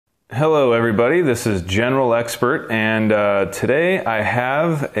Hello everybody, this is General Expert, and today I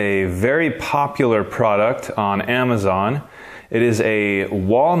have a very popular product on Amazon. It is a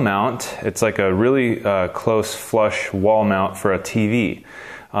wall mount. It's like a really close flush wall mount for a TV.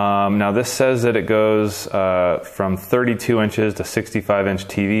 Now this says that it goes from 32 inches to 65-inch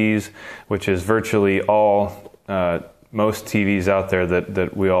TVs, which is virtually all, most TVs out there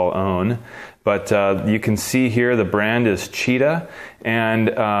that we all own. But you can see here the brand is Cheetah, and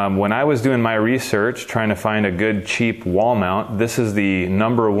when I was doing my research trying to find a good cheap wall mount, this is the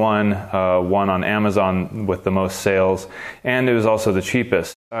number one on Amazon with the most sales, and it was also the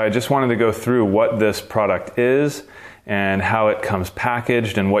cheapest. I just wanted to go through what this product is and how it comes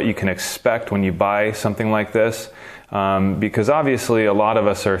packaged and what you can expect when you buy something like this, because obviously a lot of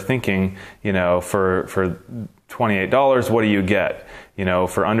us are thinking, you know, for $28, what do you get? You know,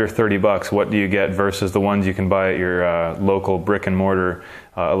 for under 30 bucks, what do you get versus the ones you can buy at your local brick and mortar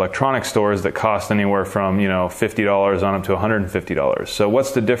electronic stores that cost anywhere from, you know, $50 on up to $150. So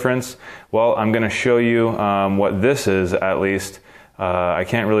what's the difference? Well, I'm going to show you what this is, at least. I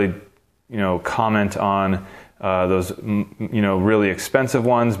can't really, you know, comment on those, you know, really expensive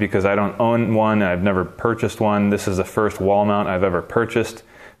ones because I don't own one. I've never purchased one. This is the first wall mount I've ever purchased.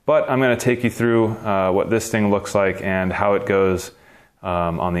 But I'm going to take you through what this thing looks like and how it goes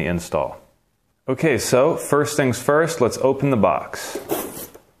on the install. Okay, so first things first, let's open the box.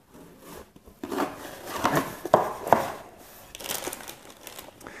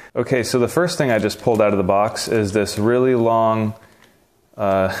 Okay, so the first thing I just pulled out of the box is this really long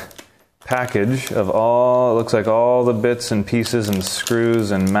package of all, it looks like all the bits and pieces and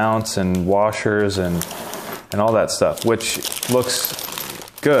screws and mounts and washers and all that stuff, which looks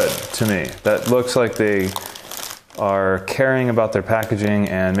good to me. That looks like they are caring about their packaging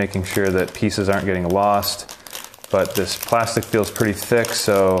and making sure that pieces aren't getting lost. But this plastic feels pretty thick,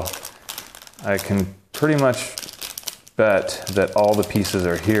 so I can pretty much bet that all the pieces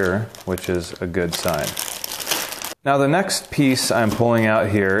are here, which is a good sign. Now the next piece I'm pulling out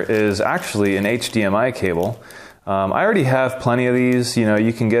here is actually an HDMI cable. I already have plenty of these. You know,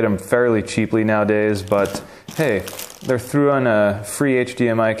 you can get them fairly cheaply nowadays, but hey, they're through on a free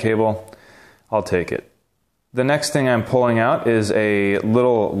HDMI cable. I'll take it. The next thing I'm pulling out is a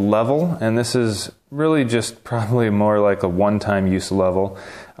little level, and this is really just probably more like a one-time use level.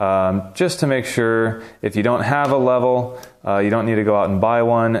 Just to make sure if you don't have a level, you don't need to go out and buy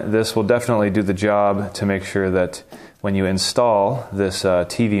one. This will definitely do the job to make sure that when you install this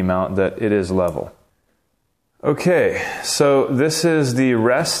TV mount that it is level. Okay, so this is the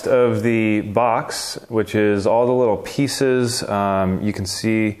rest of the box, which is all the little pieces. You can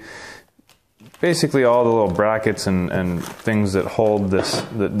see basically all the little brackets and things that hold this,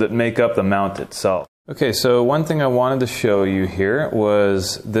 that make up the mount itself. Okay, so one thing I wanted to show you here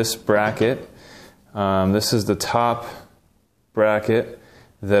was this bracket. This is the top bracket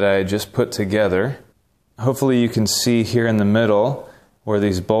that I just put together. Hopefully you can see here in the middle where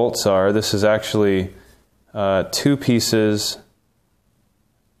these bolts are. This is actually two pieces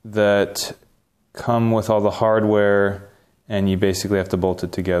that come with all the hardware, and you basically have to bolt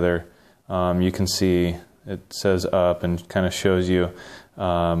it together. You can see it says up and kind of shows you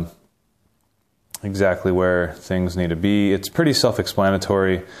exactly where things need to be. It's pretty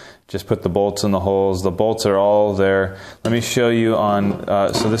self-explanatory. Just put the bolts in the holes. The bolts are all there. Let me show you on,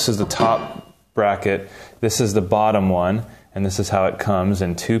 so this is the top bracket. This is the bottom one. And this is how it comes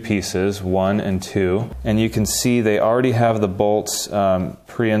in two pieces, 1 and 2. And you can see they already have the bolts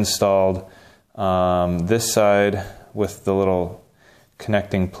pre-installed. This side with the little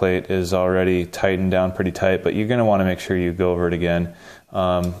connecting plate is already tightened down pretty tight, but you're going to want to make sure you go over it again.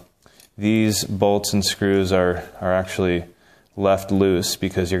 These bolts and screws are actually left loose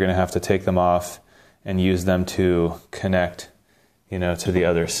because you're going to have to take them off and use them to connect, you know, to the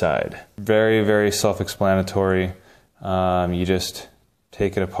other side. Very, very self-explanatory. You just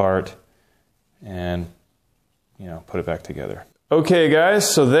take it apart and, you know, put it back together. Okay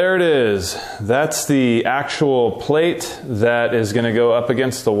guys, so there it is. That's the actual plate that is going to go up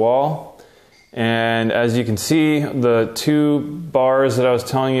against the wall. And as you can see, the two bars that I was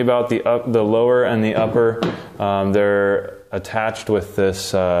telling you about, the lower and the upper, they're attached with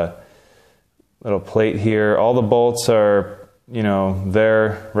this little plate here. All the bolts are, you know,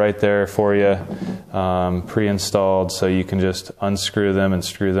 there, right there for you, pre-installed, so you can just unscrew them and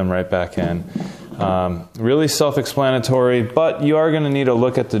screw them right back in. Really self-explanatory, but you are going to need to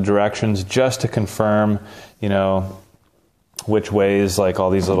look at the directions just to confirm, you know, which ways like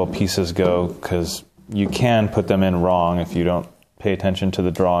all these little pieces go, because you can put them in wrong if you don't pay attention to the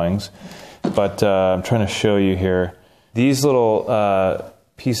drawings. But I'm trying to show you here. These little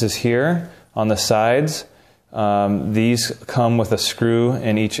pieces here on the sides. These come with a screw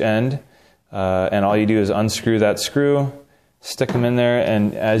in each end, and all you do is unscrew that screw, stick them in there,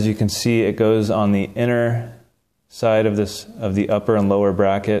 and as you can see, it goes on the inner side of the upper and lower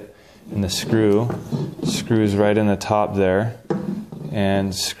bracket, and the screws right in the top there,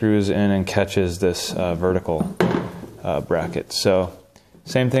 and screws in and catches this vertical bracket. So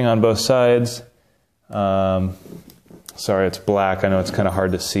same thing on both sides. Sorry, it's black. I know it's kind of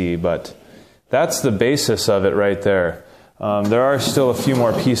hard to see, but that's the basis of it right there. There are still a few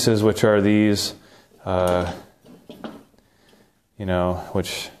more pieces, which are these,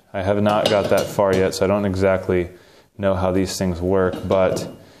 which I have not got that far yet, so I don't exactly know how these things work, but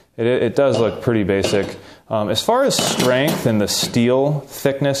it does look pretty basic. As far as strength and the steel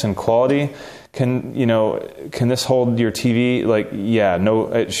thickness and quality, can this hold your TV? Like, yeah,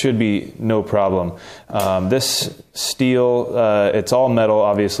 no, it should be no problem. This steel, it's all metal,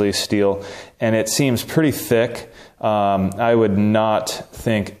 obviously steel, and it seems pretty thick. I would not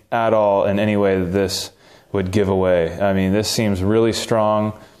think at all in any way that this would give away. I mean, this seems really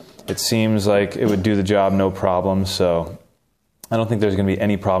strong. It seems like it would do the job no problem, so I don't think there's going to be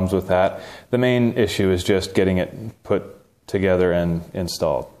any problems with that. The main issue is just getting it put together and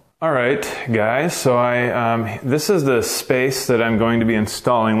installed. All right, guys, so this is the space that I'm going to be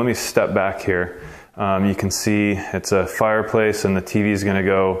installing. Let me step back here. You can see it's a fireplace, and the TV is going to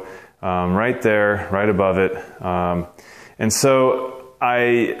go right there, right above it. And so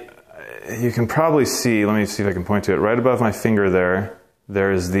you can probably see, let me see if I can point to it, right above my finger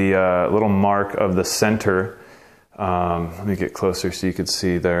there's the little mark of the center. Let me get closer so you can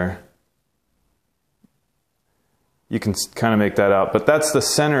see there. You can kind of make that out, but that's the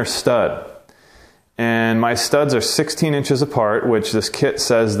center stud. And my studs are 16 inches apart, which this kit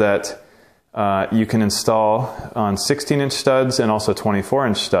says that you can install on 16-inch studs and also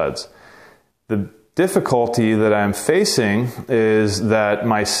 24-inch studs. The difficulty that I'm facing is that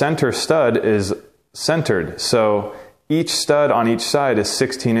my center stud is centered. So each stud on each side is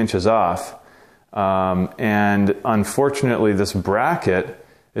 16 inches off. And unfortunately, this bracket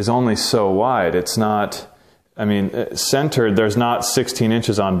is only so wide. It's not, centered, there's not 16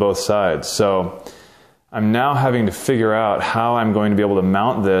 inches on both sides. So I'm now having to figure out how I'm going to be able to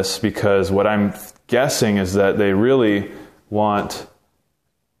mount this, because what I'm guessing is that they really want,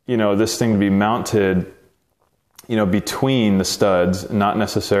 this thing to be mounted, between the studs, not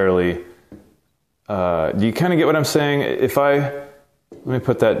necessarily, do you kind of get what I'm saying? Let me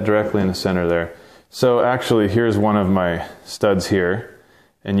put that directly in the center there. So actually, here's one of my studs here,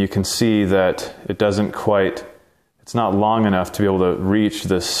 and you can see that it doesn't quite, it's not long enough to be able to reach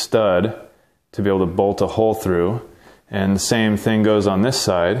this stud to be able to bolt a hole through. And the same thing goes on this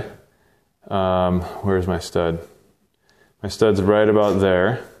side. Where's my stud? My stud's right about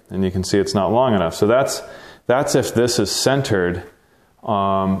there, and you can see it's not long enough. So that's if this is centered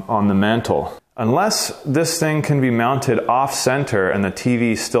on the mantle. Unless this thing can be mounted off center and the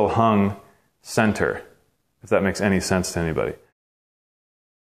TV still hung center, if that makes any sense to anybody.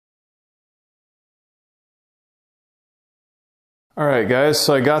 All right, guys,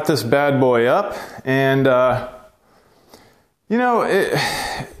 so I got this bad boy up, and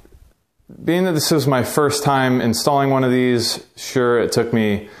being that this was my first time installing one of these, sure, it took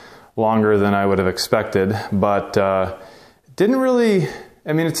me longer than I would have expected, but didn't really,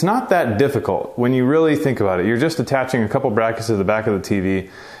 it's not that difficult when you really think about it. You're just attaching a couple brackets to the back of the TV,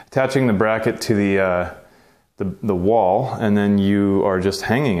 attaching the bracket to the wall, and then you are just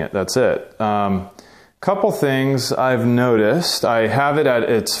hanging it. That's it. Couple things I've noticed. I have it at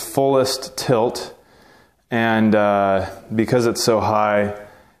its fullest tilt, and because it's so high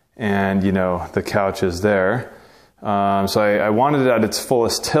and the couch is there, so I wanted it at its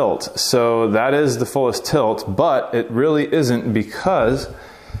fullest tilt. So that is the fullest tilt, but it really isn't, because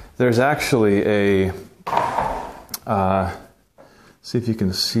there's actually a see if you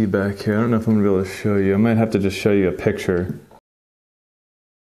can see back here. I don't know if I'm going to be able to show you. I might have to just show you a picture.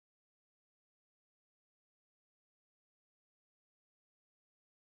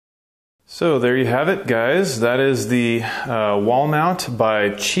 So there you have it, guys. That is the wall mount by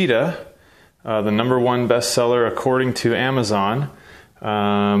Cheetah, the #1 bestseller according to Amazon.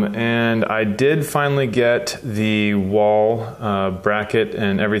 And I did finally get the wall bracket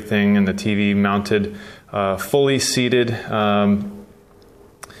and everything and the TV mounted, fully seated.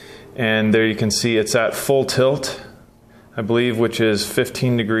 And there you can see it's at full tilt, I believe, which is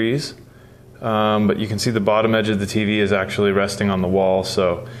 15 degrees. But you can see the bottom edge of the TV is actually resting on the wall,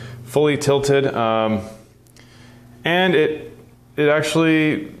 so fully tilted, and it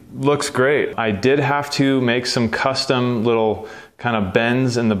actually looks great. I did have to make some custom little kind of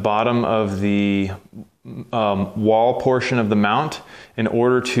bends in the bottom of the wall portion of the mount in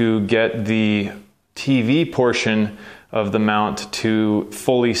order to get the TV portion of the mount to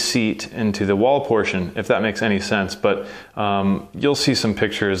fully seat into the wall portion, if that makes any sense. But you'll see some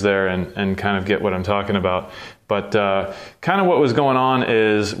pictures there and kind of get what I'm talking about. But kind of what was going on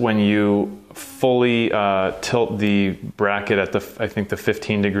is when you fully tilt the bracket at I think the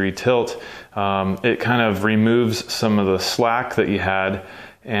 15-degree tilt, it kind of removes some of the slack that you had.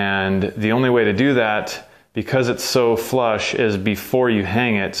 And the only way to do that, because it's so flush, is before you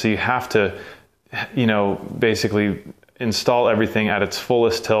hang it. So you have to, you know, basically install everything at its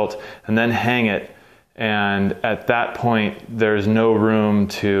fullest tilt and then hang it. And at that point, there's no room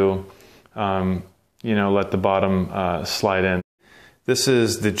to, you know, let the bottom slide in. This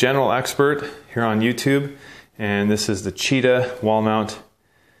is the General Expert here on YouTube, and this is the Cheetah wall mount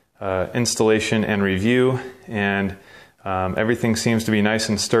installation and review. And everything seems to be nice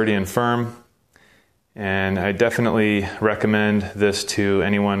and sturdy and firm. And I definitely recommend this to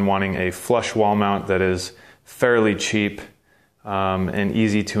anyone wanting a flush wall mount that is fairly cheap and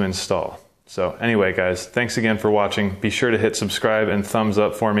easy to install. So anyway, guys, thanks again for watching. Be sure to hit subscribe and thumbs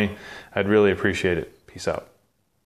up for me. I'd really appreciate it. Peace out.